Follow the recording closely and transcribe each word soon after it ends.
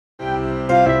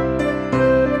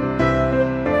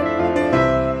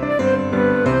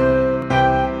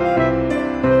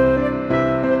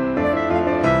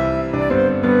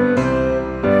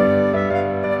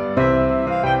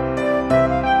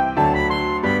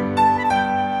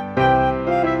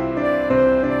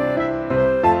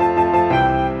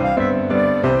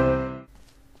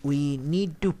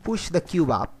push the cube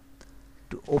up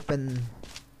to open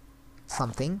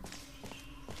something.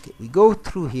 Okay, we go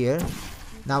through here.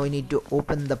 Now we need to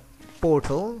open the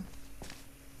portal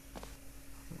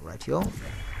right here.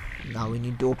 Now we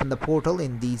need to open the portal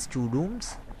in these two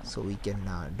rooms so we can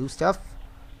do stuff,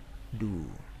 do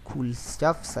cool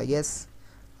stuffs, I guess.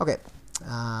 Okay,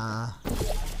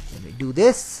 let me do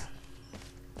this.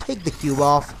 Take the cube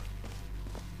off,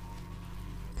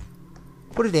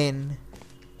 put it in.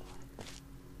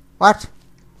 What?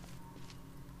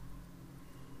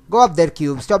 Go up there,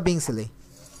 cube. Stop being silly.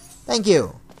 Thank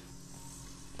you.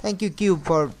 Thank you, cube,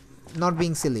 for not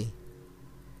being silly.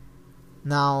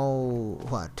 Now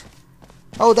what?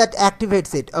 Oh, that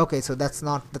activates it. Okay, so that's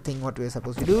not the thing what we're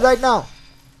supposed to do right now.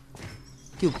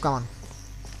 Cube, come on.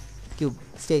 Cube,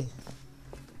 stay.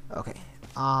 Okay.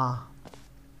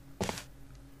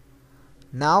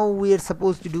 Now we're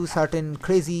supposed to do certain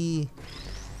crazy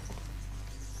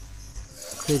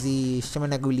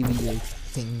shamanaguli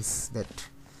things that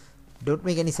don't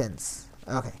make any sense.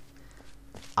 Okay.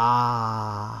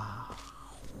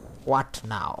 What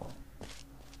now?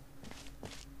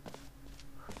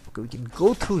 Okay, we can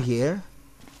go through here.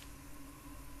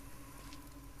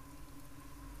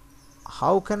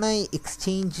 How can I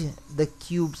exchange the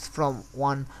cubes from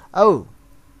one? Oh.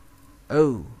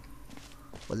 Well,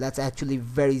 that's actually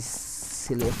very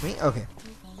silly of me. Okay.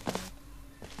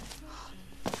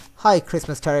 Hi,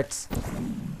 Christmas turrets.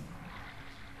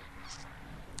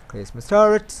 Christmas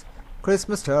turrets.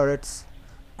 Christmas turrets.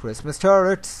 Christmas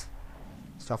turrets.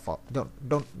 Stop fall.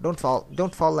 Don't fall.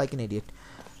 Don't fall like an idiot.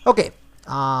 Okay.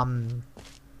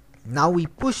 Now we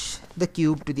push the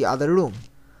cube to the other room.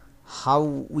 How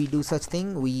we do such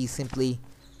thing? We simply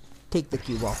take the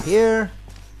cube off here,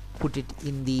 put it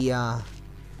in the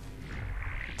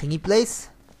thingy place.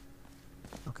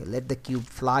 Okay, let the cube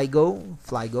fly go.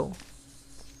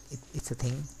 It's a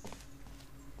thing.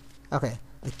 Okay,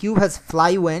 the cube has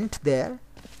fly went there.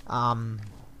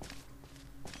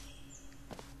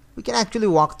 We can actually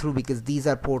walk through because these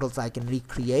are portals I can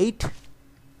recreate.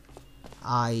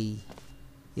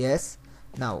 Yes.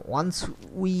 Now once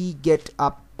we get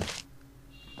up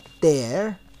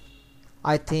there,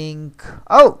 I think,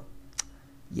 oh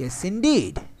yes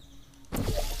indeed,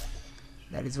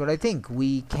 that is what I think.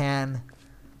 We can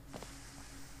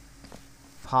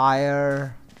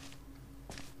fire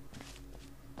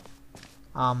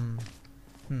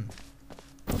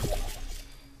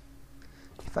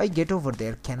if I get over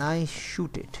there, can I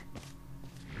shoot it?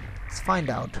 Let's find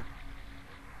out.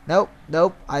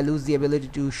 Nope, I lose the ability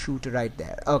to shoot right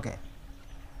there. Okay.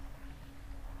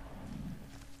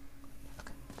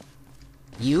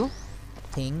 You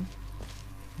thing,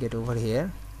 get over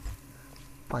here,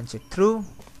 punch it through,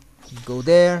 go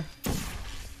there.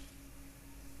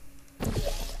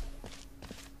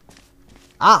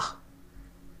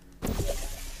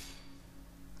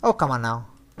 Oh, come on now.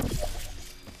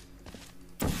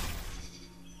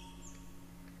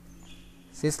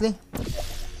 Seriously?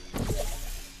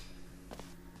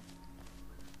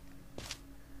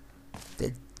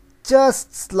 They're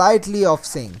just slightly off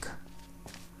sync.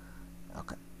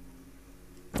 Okay.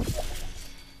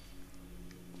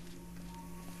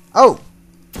 Oh!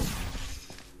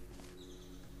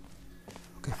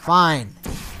 Okay, fine.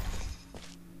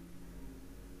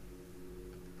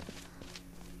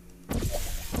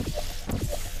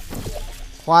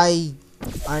 Why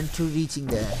aren't you reaching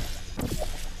there?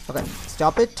 Okay,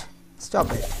 stop it.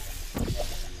 Stop it.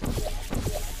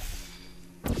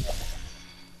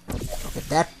 Okay,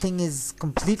 that thing is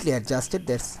completely adjusted.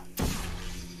 There's...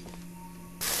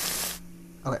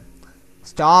 Okay,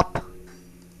 stop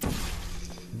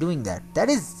doing that. That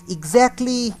is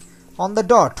exactly on the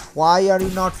dot. Why are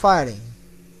you not firing?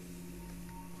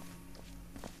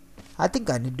 I think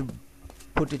I need to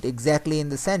put it exactly in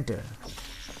the center.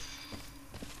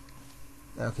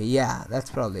 Okay, yeah, that's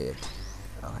probably it.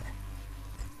 Okay.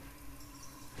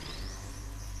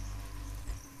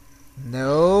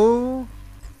 No.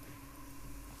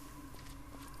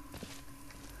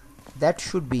 That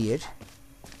should be it.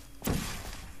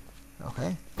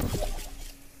 Okay.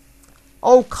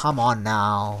 Oh, come on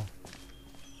now.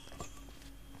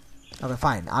 Okay,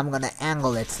 fine. I'm gonna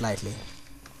angle it slightly.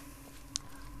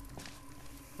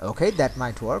 Okay, that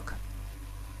might work.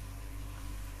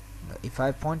 If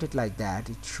I point it like that,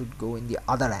 it should go in the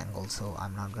other angle, so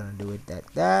I'm not gonna do it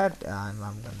like that. I'm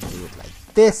gonna do it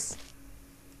like this.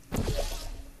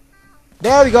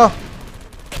 There we go.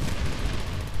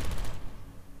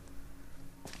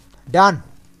 Done.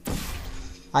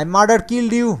 I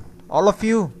killed you. All of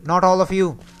you. Not all of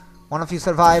you. One of you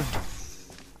survived.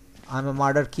 I'm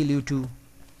a kill you too.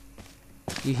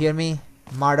 You hear me?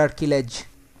 Killage.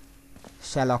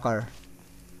 shall occur.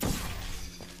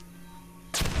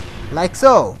 Like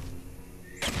so.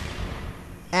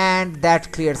 And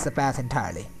that clears the path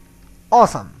entirely.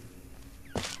 Awesome.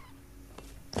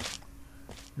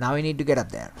 Now we need to get up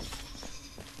there.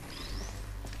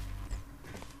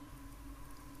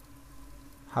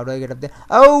 How do I get up there?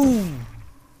 Oh!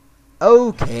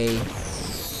 Okay.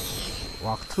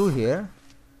 Walk through here.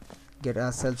 Get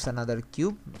ourselves another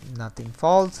cube. Nothing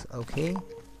falls. Okay.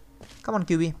 Come on,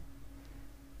 QB.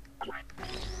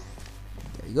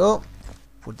 There we go.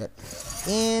 Put that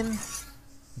in.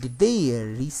 Did they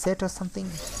reset or something?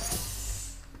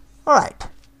 Alright.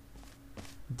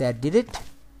 That did it.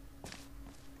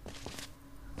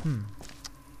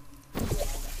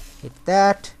 Hit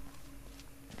that.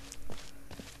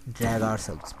 Drag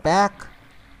ourselves back.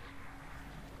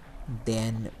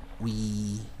 Then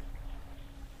we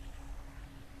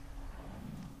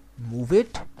move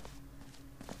it.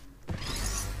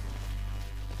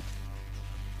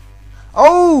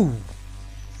 Oh!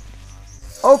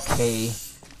 Okay.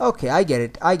 Okay, I get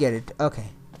it. I get it. Okay.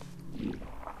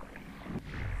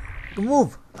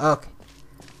 Move. Okay.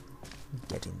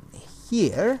 Get in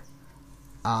here.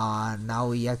 Now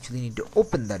we actually need to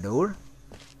open the door.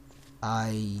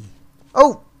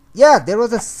 Oh! Yeah, there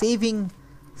was a saving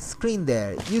screen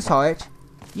there. You saw it.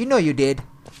 You know you did.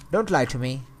 Don't lie to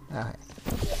me. Okay.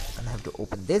 Gonna have to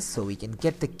open this so we can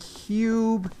get the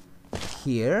cube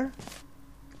here.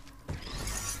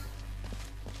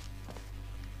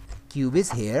 Cube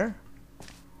is here.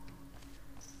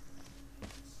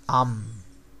 Oh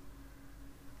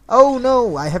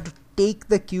no, I have to take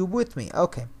the cube with me.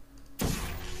 Okay.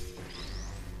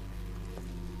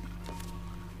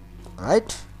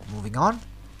 Alright, moving on.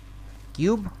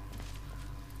 Cube.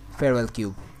 Farewell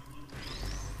cube.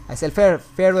 I said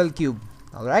farewell cube.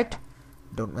 Alright.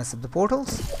 Don't mess up the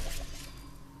portals.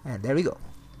 And there we go.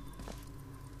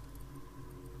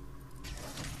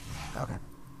 Okay.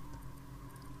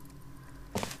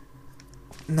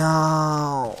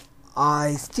 Now,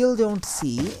 I still don't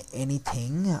see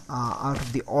anything out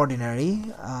of the ordinary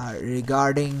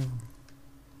regarding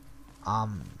what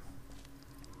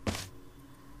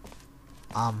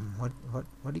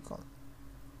do you call it?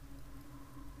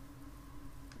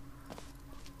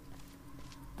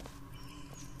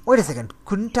 Wait a second,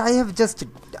 couldn't I have just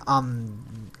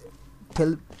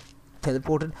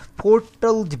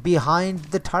portaled behind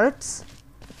the turrets?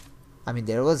 I mean,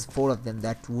 there was 4 of them.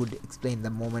 That would explain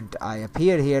the moment I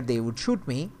appear here, they would shoot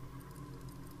me.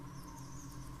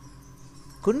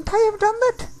 Couldn't I have done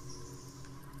that?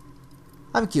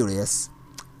 I'm curious.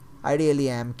 I really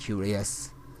am curious.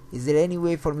 Is there any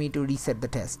way for me to reset the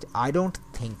test? I don't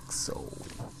think so.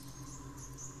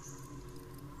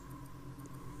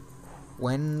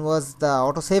 When was the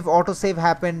autosave? Autosave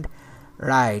happened.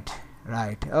 Right.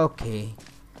 Okay.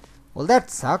 Well, that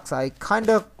sucks. I kind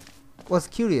of was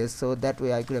curious, so that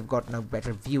way I could have gotten a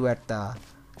better view at the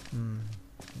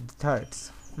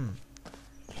turrets.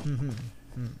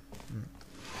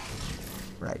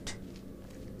 Right.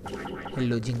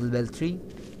 Hello, Jingle Bell 3.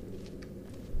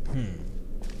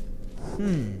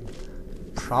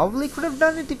 Probably could have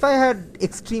done it if I had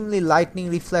extremely lightning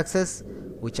reflexes,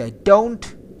 which I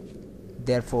don't.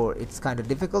 Therefore, it's kind of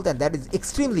difficult, and that is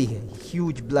extremely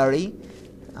huge blurry.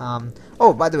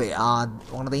 Oh, by the way,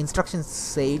 one of the instructions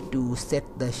say to set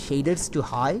the shaders to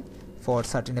high for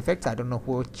certain effects. I don't know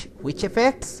which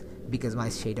effects, because my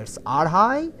shaders are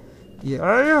high.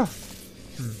 Yeah.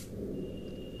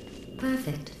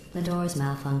 Perfect. The door's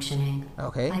malfunctioning.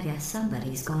 Okay. I guess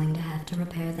somebody's going to have to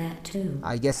repair that too.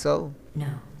 I guess so. No,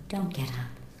 don't get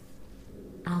up.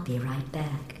 I'll be right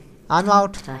back. I'm Don't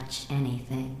out. touch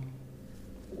anything.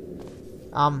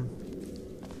 I'm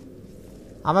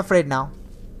afraid now.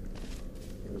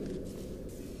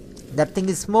 That thing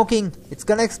is smoking. It's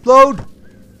gonna explode.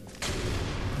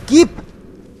 Keep.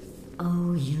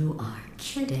 Oh, you are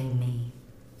kidding me.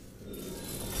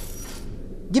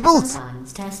 Gibbles.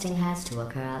 Sometimes testing has to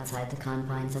occur outside the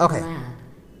confines of Okay. the lab.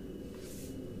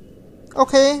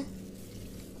 Okay.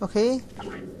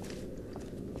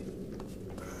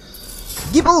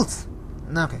 Gibbles.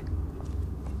 Okay.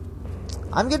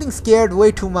 I'm getting scared way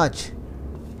too much.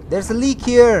 There's a leak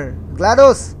here.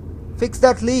 GLaDOS, fix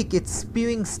that leak. It's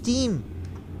spewing steam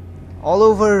all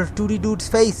over 2D Dude's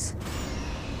face.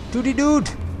 2D Dude.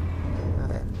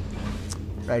 Okay.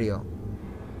 Radio.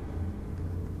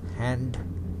 Hand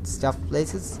stuff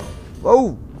places.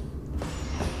 Whoa.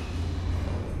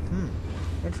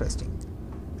 Interesting.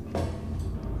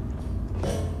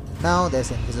 Now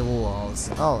there's invisible walls.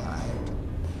 Alright.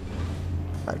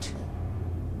 Right.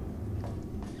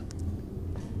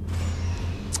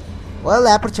 Well,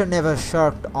 Aperture never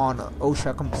shirked on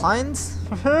OSHA compliance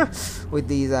with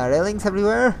these railings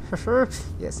everywhere.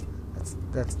 Yes,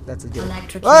 that's a joke.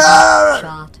 Electrocuted, Ah!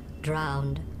 shot,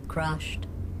 drowned, crushed,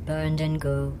 burned and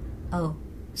goo. Oh,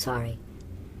 sorry.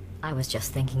 I was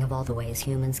just thinking of all the ways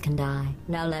humans can die.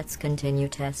 Now let's continue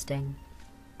testing.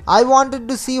 I wanted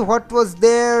to see what was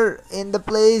there in the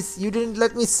place. You didn't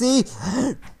let me see.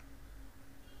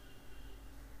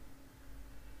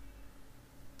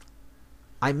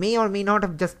 I may or may not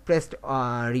have just pressed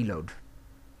reload.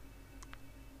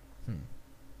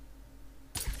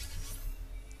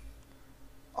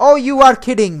 Oh, you are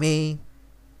kidding me.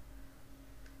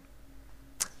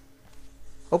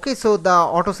 Okay, so the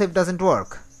autosave doesn't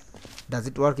work. Does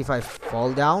it work if I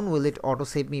fall down? Will it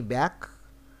autosave me back?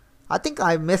 I think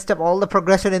I messed up all the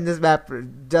progression in this map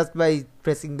just by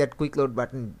pressing that quick load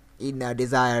button in a mad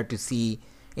desire to see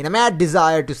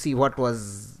what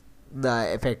was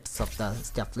the effects of the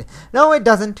stuff. No, it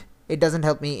doesn't. It doesn't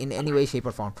help me in any way, shape,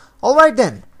 or form. Alright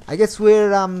then. I guess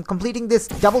we're completing this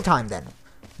double time then.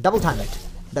 Double time it.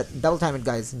 Double time it,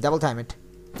 guys. Double time it.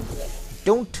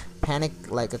 Don't panic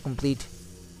like a complete...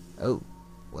 Oh.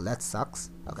 Well, that sucks.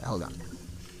 Okay, hold on.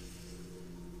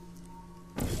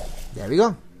 There we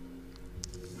go.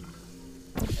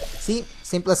 See?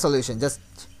 Simplest solution. Just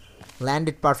land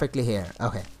it perfectly here.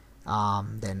 Okay.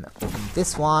 Then open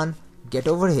this one. Get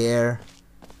over here.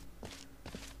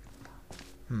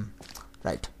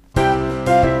 Right.